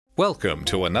Welcome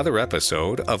to another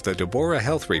episode of the Deborah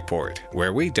Health Report,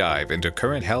 where we dive into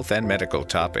current health and medical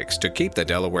topics to keep the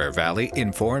Delaware Valley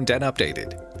informed and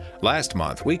updated. Last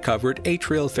month, we covered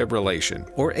atrial fibrillation,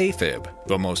 or AFib,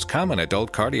 the most common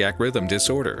adult cardiac rhythm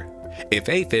disorder. If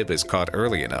AFib is caught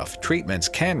early enough, treatments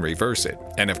can reverse it,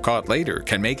 and if caught later,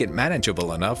 can make it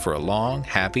manageable enough for a long,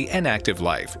 happy, and active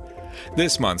life.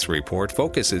 This month's report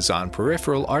focuses on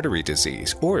peripheral artery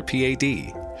disease, or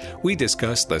PAD. We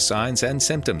discuss the signs and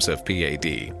symptoms of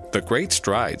PAD, the great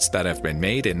strides that have been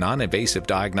made in non-invasive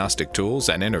diagnostic tools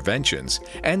and interventions,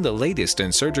 and the latest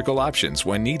in surgical options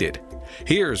when needed.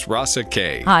 Here's Rasa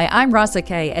Kay. Hi, I'm Rasa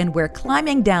Kay, and we're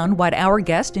climbing down what our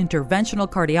guest, interventional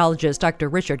cardiologist Dr.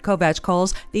 Richard Kovach,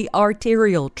 calls the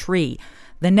arterial tree,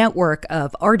 the network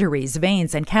of arteries,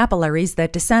 veins, and capillaries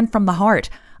that descend from the heart.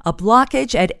 A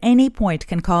blockage at any point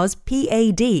can cause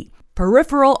PAD,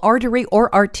 peripheral artery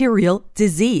or arterial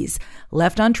disease.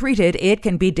 Left untreated, it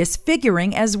can be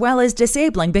disfiguring as well as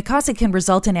disabling because it can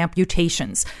result in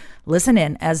amputations. Listen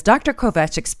in as Dr.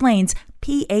 Kovach explains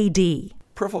PAD.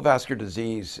 Peripheral vascular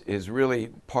disease is really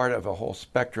part of a whole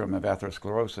spectrum of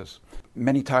atherosclerosis.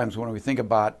 Many times when we think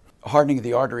about hardening of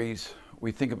the arteries,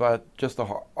 we think about just the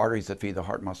arteries that feed the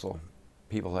heart muscle.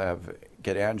 People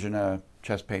get angina,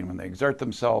 chest pain when they exert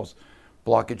themselves,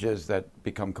 blockages that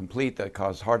become complete that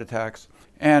cause heart attacks.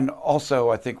 And also,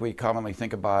 I think we commonly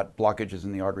think about blockages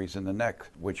in the arteries in the neck,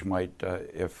 which might,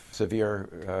 if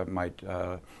severe, might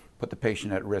put the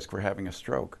patient at risk for having a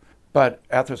stroke. But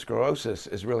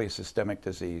atherosclerosis is really a systemic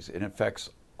disease. It affects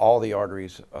all the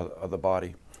arteries of the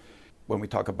body. When we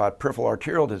talk about peripheral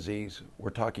arterial disease,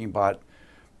 we're talking about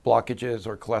blockages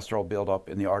or cholesterol buildup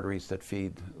in the arteries that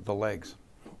feed the legs.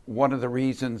 One of the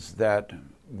reasons that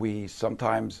we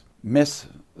sometimes miss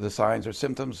the signs or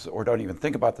symptoms or don't even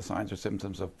think about the signs or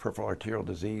symptoms of peripheral arterial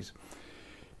disease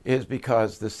is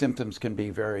because the symptoms can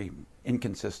be very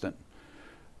inconsistent.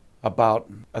 About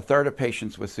a third of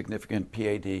patients with significant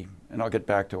PAD, and I'll get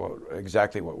back to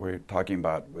exactly what we're talking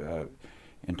about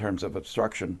in terms of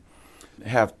obstruction,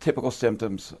 have typical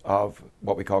symptoms of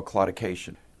what we call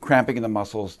claudication. Cramping in the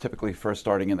muscles, typically first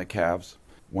starting in the calves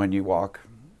when you walk,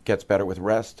 gets better with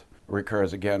rest,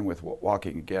 recurs again with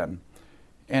walking again.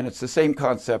 And it's the same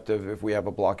concept of if we have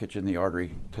a blockage in the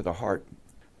artery to the heart.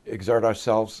 Exert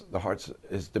ourselves, the heart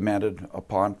is demanded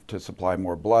upon to supply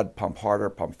more blood, pump harder,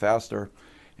 pump faster,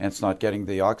 and it's not getting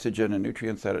the oxygen and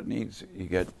nutrients that it needs. You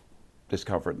get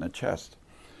discomfort in the chest.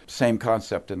 Same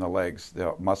concept in the legs.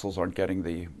 The muscles aren't getting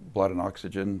the blood and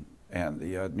oxygen and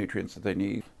the nutrients that they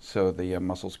need, so the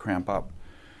muscles cramp up.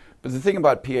 But the thing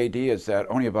about PAD is that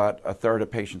only about a third of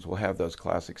patients will have those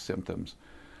classic symptoms.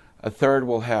 A third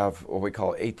will have what we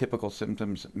call atypical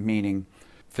symptoms, meaning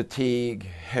fatigue,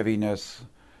 heaviness.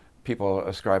 People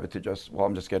ascribe it to just, well,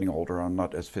 I'm just getting older. I'm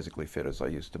not as physically fit as I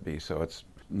used to be, so it's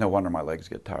no wonder my legs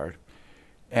get tired.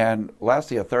 And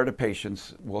lastly, a third of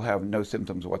patients will have no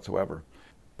symptoms whatsoever,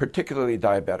 particularly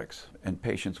diabetics and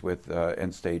patients with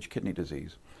end-stage kidney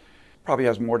disease. Probably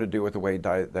has more to do with the way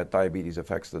that diabetes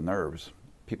affects the nerves.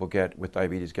 People with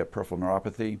diabetes get peripheral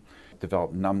neuropathy,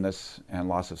 develop numbness and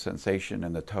loss of sensation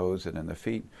in the toes and in the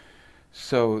feet.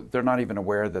 So they're not even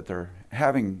aware that they're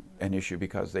having an issue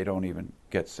because they don't even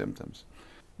get symptoms.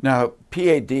 Now,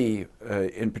 PAD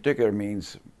in particular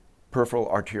means peripheral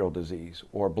arterial disease,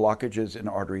 or blockages in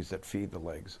arteries that feed the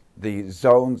legs. The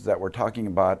zones that we're talking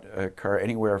about occur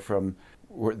anywhere from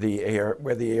where the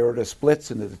aorta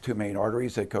splits into the two main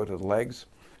arteries that go to the legs,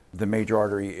 the major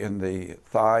artery in the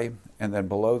thigh, and then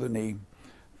below the knee,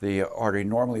 the artery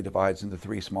normally divides into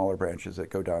three smaller branches that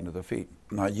go down to the feet.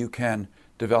 Now, you can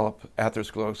develop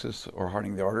atherosclerosis or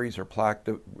hardening of the arteries or plaque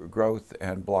growth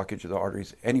and blockage of the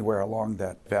arteries anywhere along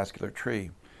that vascular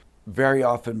tree. Very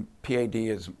often, PAD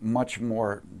is much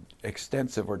more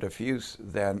extensive or diffuse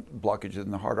than blockages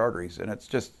in the heart arteries, and it's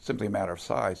just simply a matter of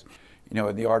size. You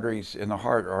know, the arteries in the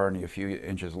heart are only a few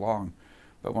inches long,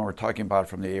 but when we're talking about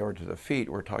from the aorta to the feet,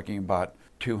 we're talking about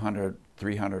 200,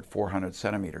 300, 400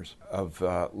 centimeters of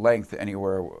length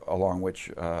anywhere along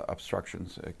which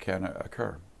obstructions can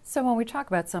occur. So when we talk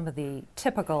about some of the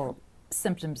typical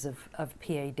symptoms of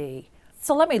PAD,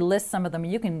 so let me list some of them.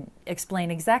 You can explain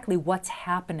exactly what's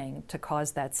happening to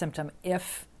cause that symptom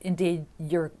if indeed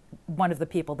you're one of the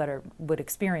people that would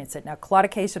experience it. Now,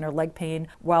 claudication or leg pain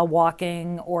while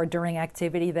walking or during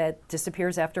activity that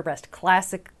disappears after rest,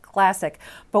 classic.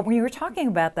 But when you were talking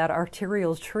about that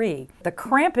arterial tree, the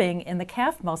cramping in the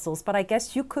calf muscles, but I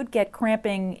guess you could get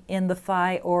cramping in the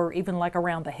thigh or even like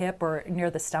around the hip or near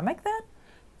the stomach then?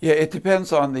 Yeah, it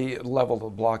depends on the level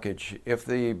of blockage. If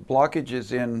the blockage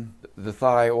is in the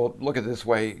thigh, well, look at it this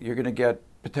way, you're going to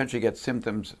potentially get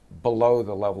symptoms below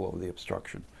the level of the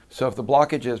obstruction. So if the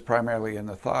blockage is primarily in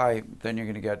the thigh, then you're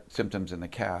going to get symptoms in the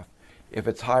calf. If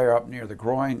it's higher up near the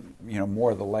groin,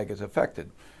 more of the leg is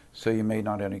affected. So you may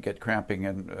not only get cramping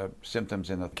and symptoms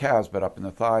in the calves, but up in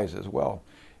the thighs as well.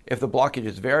 If the blockage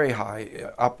is very high,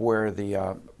 up where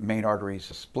the main arteries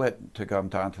split to come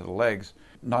down to the legs,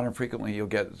 not infrequently you'll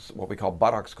get what we call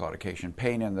buttocks claudication,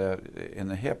 pain in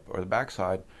the hip or the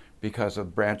backside because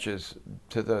of branches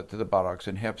to the buttocks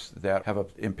and hips that have an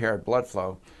impaired blood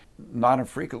flow. Not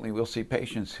infrequently we'll see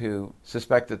patients who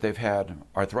suspect that they've had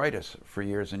arthritis for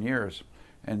years and years,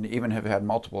 and even have had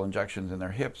multiple injections in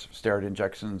their hips, steroid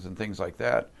injections and things like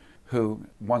that, who,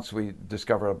 once we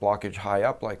discover a blockage high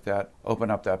up like that,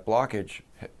 open up that blockage,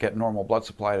 get normal blood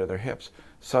supply to their hips,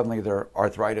 suddenly their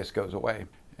arthritis goes away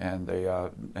and they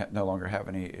no longer have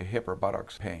any hip or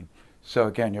buttocks pain. So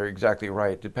again, you're exactly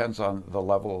right. It depends on the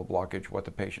level of the blockage, what the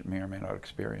patient may or may not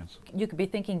experience. You could be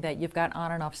thinking that you've got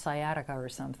on and off sciatica or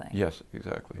something. Yes,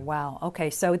 exactly. Wow. Okay,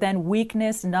 so then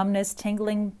weakness, numbness,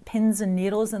 tingling, pins and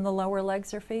needles in the lower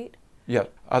legs or feet? Yeah.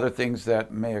 Other things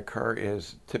that may occur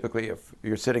is typically if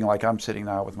you're sitting like I'm sitting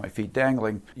now with my feet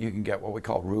dangling, you can get what we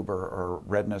call rubor or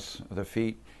redness of the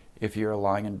feet. If you're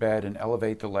lying in bed and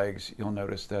elevate the legs, you'll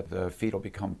notice that the feet will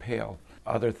become pale.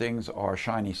 Other things are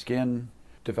shiny skin,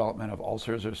 development of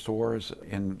ulcers or sores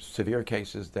in severe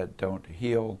cases that don't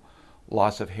heal,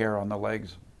 loss of hair on the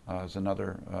legs is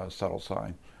another subtle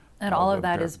sign. And all of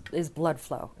that is blood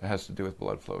flow. It has to do with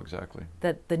blood flow, exactly.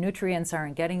 That the nutrients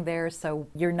aren't getting there, so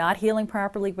you're not healing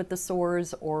properly with the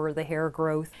sores or the hair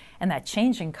growth. And that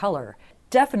change in color,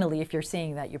 definitely if you're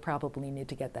seeing that, you probably need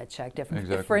to get that checked. If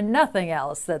for nothing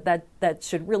else, that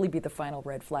should really be the final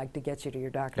red flag to get you to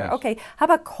your doctor. Yes. Okay, how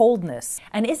about coldness?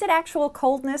 And is it actual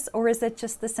coldness or is it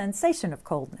just the sensation of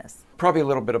coldness? Probably a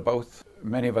little bit of both.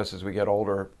 Many of us as we get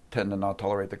older tend to not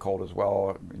tolerate the cold as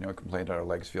well. Complain that our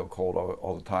legs feel cold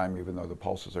all the time, even though the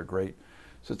pulses are great.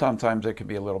 So sometimes it can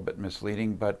be a little bit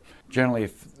misleading, but generally,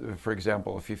 for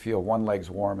example, if you feel one leg's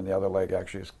warm and the other leg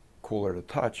actually is cooler to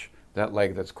touch, that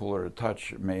leg that's cooler to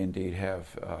touch may indeed have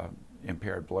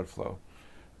impaired blood flow.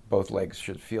 Both legs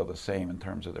should feel the same in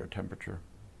terms of their temperature.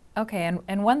 Okay,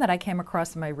 and one that I came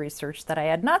across in my research that I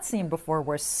had not seen before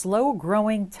were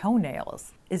slow-growing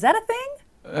toenails. Is that a thing?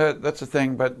 That's a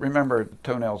thing, but remember,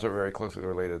 toenails are very closely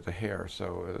related to hair,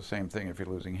 so the same thing, if you're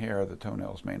losing hair, the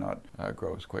toenails may not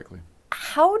grow as quickly.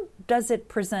 How does it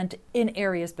present in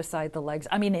areas beside the legs?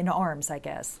 I mean, in arms, I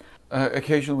guess.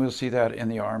 Occasionally we'll see that in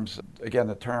the arms. Again,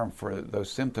 the term for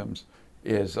those symptoms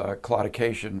is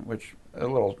claudication, which a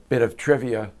little bit of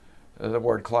trivia. The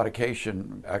word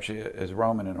claudication actually is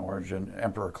Roman in origin.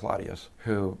 Emperor Claudius,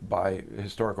 who by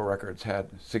historical records had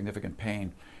significant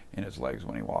pain in his legs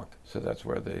when he walked. So that's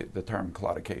where the term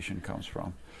claudication comes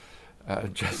from.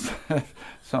 Just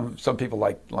some people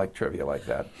like trivia like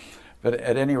that. But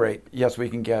at any rate, yes, we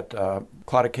can get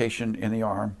claudication in the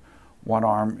arm. One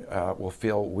arm will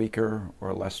feel weaker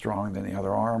or less strong than the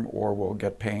other arm, or will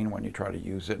get pain when you try to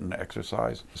use it and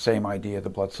exercise. Same idea, the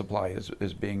blood supply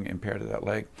is being impaired to that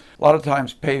leg. A lot of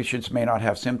times patients may not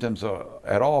have symptoms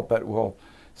at all, but will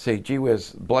say, gee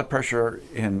whiz, blood pressure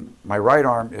in my right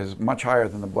arm is much higher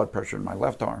than the blood pressure in my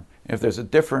left arm. If there's a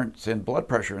difference in blood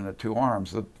pressure in the two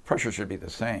arms, the pressure should be the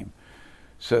same.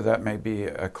 So that may be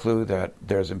a clue that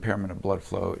there's impairment of blood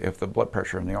flow if the blood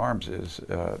pressure in the arms is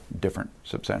different,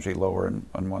 substantially lower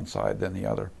on one side than the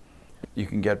other. You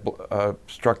can get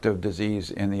obstructive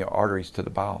disease in the arteries to the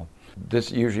bowel.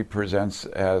 This usually presents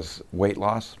as weight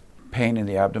loss, pain in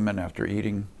the abdomen after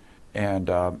eating,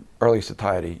 and early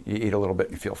satiety. You eat a little bit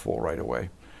and you feel full right away.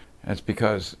 And it's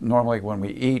because normally when we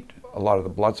eat, a lot of the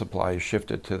blood supply is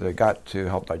shifted to the gut to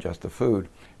help digest the food.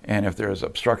 And if there's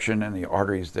obstruction in the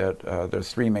arteries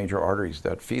there's three major arteries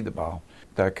that feed the bowel,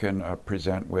 that can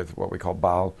present with what we call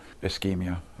bowel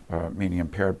ischemia, meaning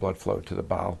impaired blood flow to the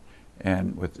bowel.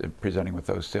 And presenting with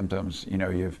those symptoms,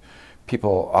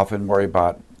 people often worry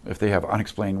about if they have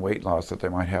unexplained weight loss that they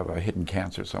might have a hidden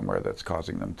cancer somewhere that's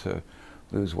causing them to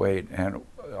lose weight. And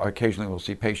occasionally we'll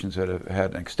see patients that have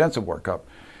had an extensive workup,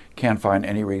 can't find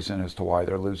any reason as to why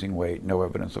they're losing weight, no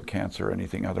evidence of cancer or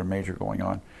anything other major going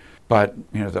on. But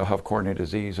they'll have coronary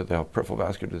disease or they'll have peripheral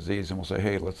vascular disease, and we'll say,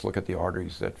 hey, let's look at the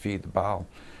arteries that feed the bowel.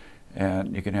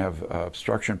 And you can have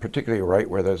obstruction, particularly right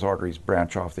where those arteries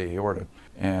branch off the aorta.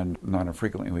 And not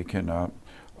infrequently we can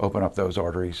open up those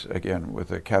arteries, again,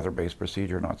 with a catheter-based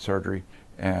procedure, not surgery,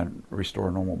 and restore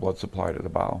normal blood supply to the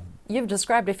bowel. You've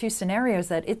described a few scenarios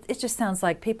that it just sounds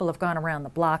like people have gone around the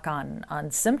block on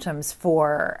symptoms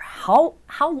for how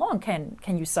long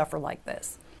can you suffer like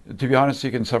this? To be honest,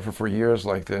 you can suffer for years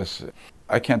like this.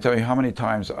 I can't tell you how many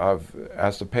times I've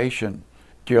asked a patient,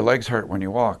 do your legs hurt when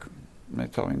you walk? And they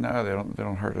tell me, no, they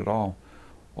don't hurt at all.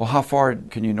 Well, how far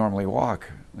can you normally walk?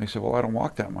 They said, well, I don't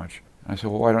walk that much. I said,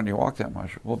 well, why don't you walk that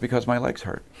much? Well, because my legs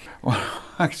hurt.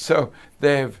 So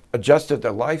they've adjusted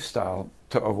their lifestyle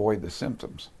to avoid the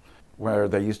symptoms. Where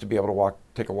they used to be able to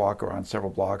take a walk around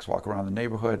several blocks, walk around the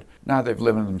neighborhood. Now they've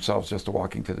limited themselves just to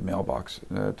walking to the mailbox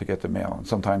to get the mail. And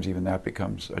sometimes even that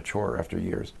becomes a chore after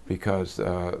years because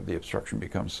the obstruction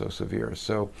becomes so severe.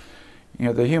 So,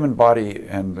 the human body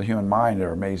and the human mind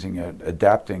are amazing at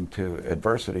adapting to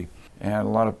adversity. And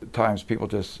a lot of times people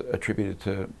just attribute it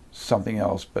to something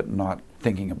else, but not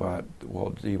thinking about,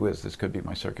 well, gee whiz, this could be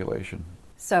my circulation.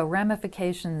 So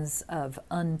ramifications of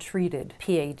untreated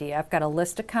PAD. I've got a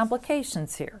list of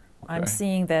complications here. Okay. I'm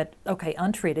seeing that,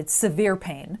 untreated, severe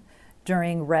pain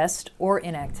during rest or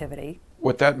inactivity.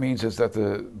 What that means is that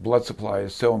the blood supply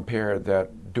is so impaired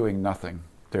that doing nothing,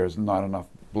 there's not enough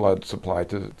blood supply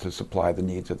to supply the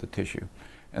needs of the tissue.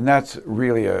 And that's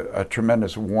really a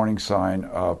tremendous warning sign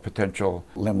of potential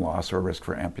limb loss or risk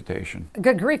for amputation.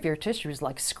 Good grief, your tissue is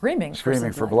like screaming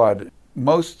for blood.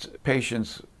 Most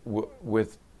patients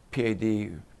with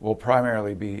PAD will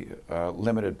primarily be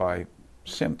limited by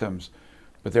symptoms,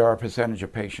 but there are a percentage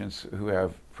of patients who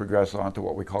have progressed on to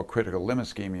what we call critical limb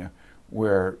ischemia,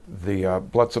 where the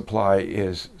blood supply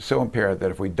is so impaired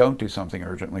that if we don't do something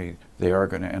urgently, they are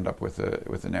going to end up with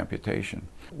an amputation.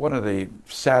 One of the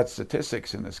sad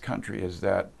statistics in this country is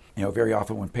that very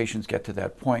often when patients get to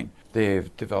that point,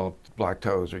 they've developed black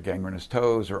toes or gangrenous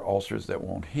toes or ulcers that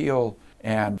won't heal.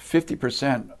 And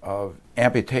 50% of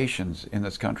amputations in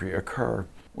this country occur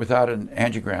without an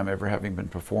angiogram ever having been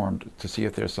performed to see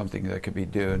if there's something that could be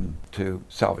done to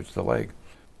salvage the leg.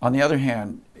 On the other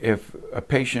hand, if a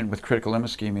patient with critical limb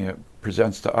ischemia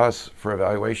presents to us for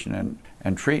evaluation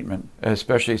and treatment,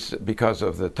 especially because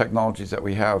of the technologies that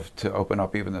we have to open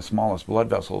up even the smallest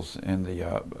blood vessels in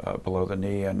the below the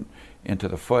knee and into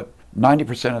the foot,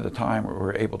 90% of the time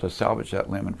we're able to salvage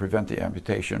that limb and prevent the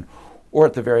amputation, or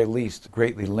at the very least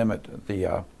greatly limit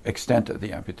the extent of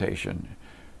the amputation.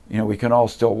 We can all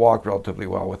still walk relatively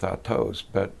well without toes,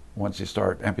 but once you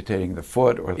start amputating the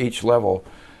foot or each level,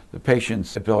 the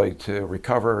patient's ability to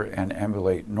recover and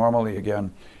ambulate normally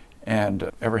again and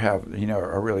ever have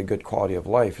a really good quality of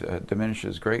life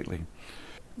diminishes greatly.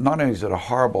 Not only is it a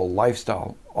horrible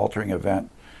lifestyle altering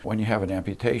event when you have an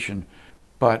amputation,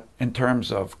 but in terms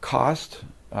of cost,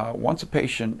 once a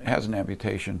patient has an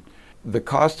amputation, the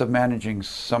cost of managing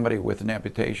somebody with an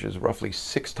amputation is roughly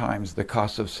 6 times the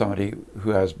cost of somebody who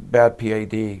has bad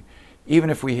PAD.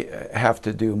 Even if we have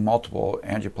to do multiple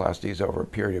angioplasties over a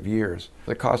period of years,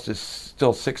 the cost is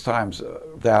still 6 times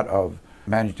that of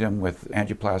managing them with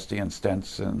angioplasty and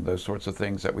stents and those sorts of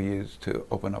things that we use to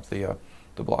open up the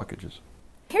blockages.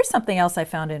 Here's something else I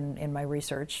found in my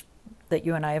research that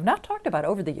you and I have not talked about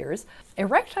over the years.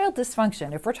 Erectile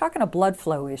dysfunction, if we're talking a blood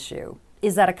flow issue,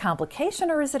 is that a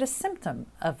complication or is it a symptom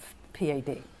of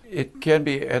PAD? It can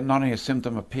be not only a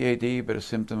symptom of PAD, but a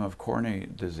symptom of coronary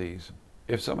disease.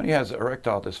 If somebody has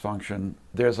erectile dysfunction,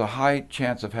 there's a high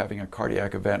chance of having a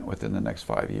cardiac event within the next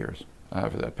 5 years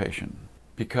for that patient,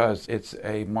 because it's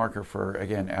a marker for,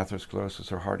 again,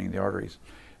 atherosclerosis or hardening of the arteries.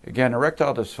 Again,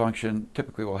 erectile dysfunction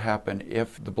typically will happen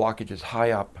if the blockage is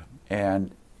high up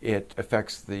and it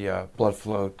affects the blood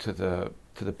flow to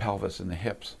the pelvis and the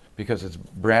hips, because it's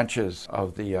branches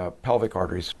of the pelvic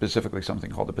arteries, specifically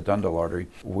something called the pudendal artery,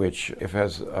 which, if it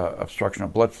has obstruction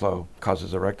of blood flow,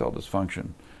 causes erectile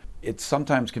dysfunction. It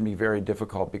sometimes can be very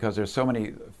difficult because there's so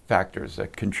many factors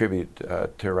that contribute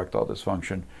to erectile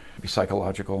dysfunction. It could be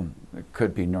psychological, it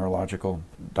could be neurological,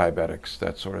 diabetics,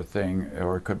 that sort of thing,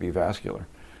 or it could be vascular.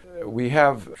 We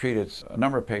have treated a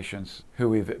number of patients who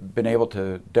we've been able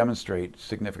to demonstrate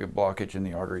significant blockage in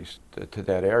the arteries to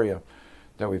that area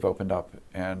that we've opened up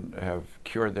and have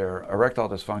cured their erectile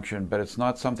dysfunction, but it's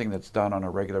not something that's done on a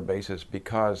regular basis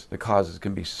because the causes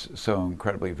can be so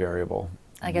incredibly variable.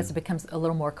 I guess it becomes a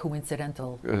little more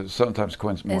coincidental. Sometimes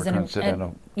more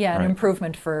coincidental. An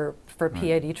improvement for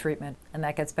PAD treatment, and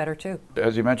that gets better too.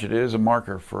 As you mentioned, it is a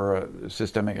marker for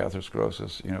systemic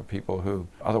atherosclerosis. People who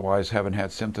otherwise haven't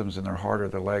had symptoms in their heart or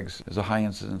their legs, there's a high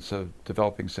incidence of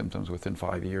developing symptoms within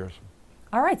 5 years.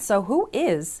 All right, so who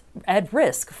is at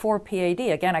risk for PAD?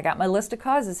 Again, I got my list of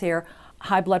causes here.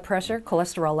 High blood pressure,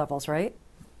 cholesterol levels, right?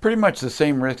 Pretty much the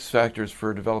same risk factors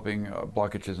for developing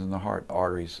blockages in the heart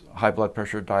arteries. High blood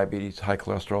pressure, diabetes, high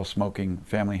cholesterol, smoking,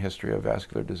 family history of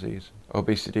vascular disease,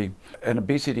 obesity. And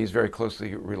obesity is very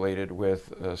closely related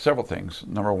with several things.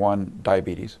 Number one,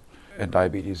 diabetes. And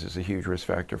diabetes is a huge risk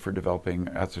factor for developing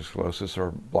atherosclerosis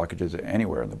or blockages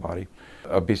anywhere in the body.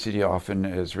 Obesity often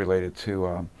is related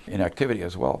to inactivity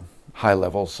as well. high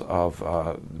levels of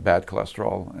bad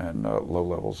cholesterol and low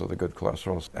levels of the good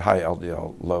cholesterol, high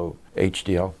LDL, low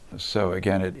HDL. So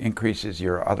again, it increases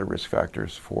your other risk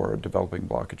factors for developing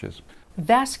blockages.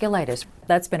 Vasculitis,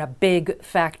 that's been a big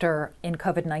factor in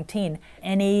COVID-19.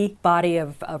 Any body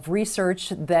of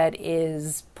research that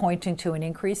is pointing to an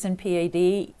increase in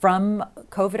PAD from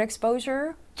COVID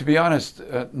exposure? To be honest,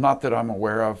 not that I'm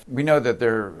aware of. We know that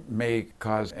there may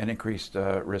cause an increased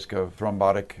risk of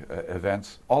thrombotic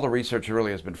events. All the research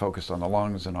really has been focused on the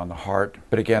lungs and on the heart.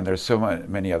 But again, there's so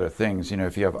many other things.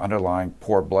 If you have underlying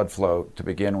poor blood flow to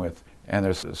begin with, and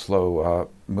there's a slow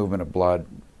movement of blood,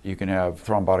 you can have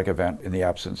thrombotic event in the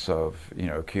absence of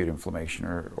acute inflammation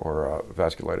or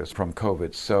vasculitis from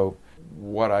COVID. So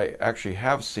what I actually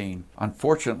have seen,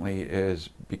 unfortunately, is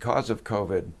because of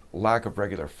COVID, lack of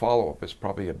regular follow-up is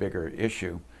probably a bigger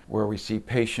issue, where we see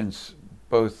patients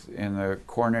both in the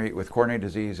with coronary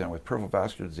disease and with peripheral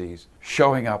vascular disease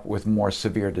showing up with more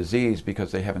severe disease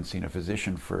because they haven't seen a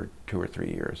physician for 2 or 3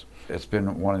 years. It's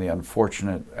been one of the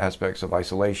unfortunate aspects of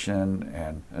isolation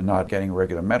and not getting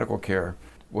regular medical care.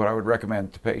 What I would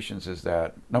recommend to patients is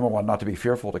that, number one, not to be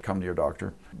fearful to come to your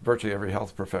doctor. Virtually every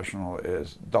health professional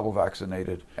is double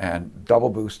vaccinated and double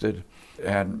boosted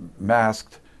and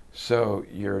masked. So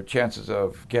your chances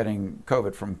of getting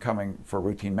COVID from coming for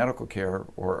routine medical care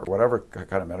or whatever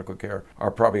kind of medical care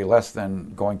are probably less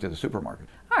than going to the supermarket.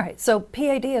 All right, so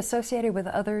PAD associated with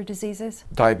other diseases?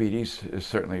 Diabetes is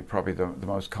certainly probably the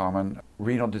most common.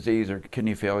 Renal disease or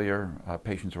kidney failure,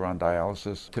 patients who are on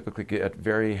dialysis typically get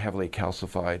very heavily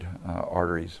calcified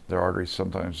arteries. Their arteries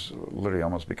sometimes literally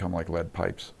almost become like lead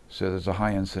pipes. So there's a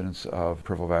high incidence of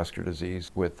peripheral vascular disease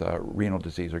with renal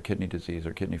disease or kidney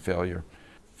failure.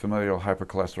 Familial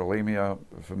hypercholesterolemia,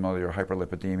 familial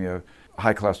hyperlipidemia.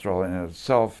 High cholesterol in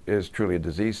itself is truly a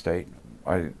disease state.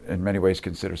 I, in many ways,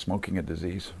 consider smoking a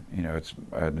disease. It's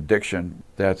an addiction.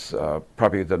 That's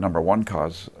probably the number one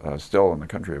cause still in the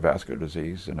country of vascular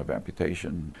disease and of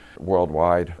amputation.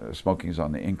 Worldwide, smoking is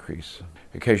on the increase.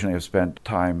 Occasionally I've spent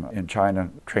time in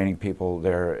China training people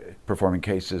there, performing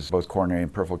cases, both coronary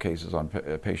and peripheral cases on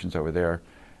patients over there.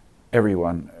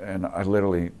 Everyone, and I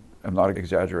literally am not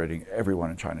exaggerating,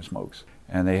 everyone in China smokes.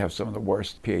 And they have some of the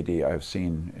worst PAD I've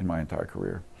seen in my entire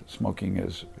career. Smoking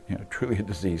is truly a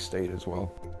disease state as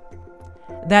well.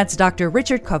 That's Dr.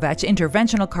 Richard Kovach,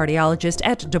 interventional cardiologist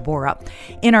at Deborah.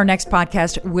 In our next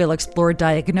podcast, we'll explore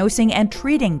diagnosing and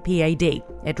treating PAD.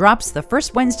 It drops the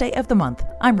first Wednesday of the month.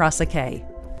 I'm Rasa Kay.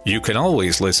 You can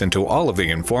always listen to all of the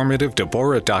informative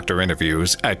Deborah doctor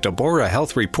interviews at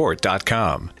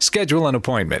DeborahHealthReport.com. Schedule an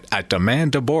appointment at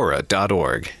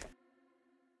DemandDeborah.org.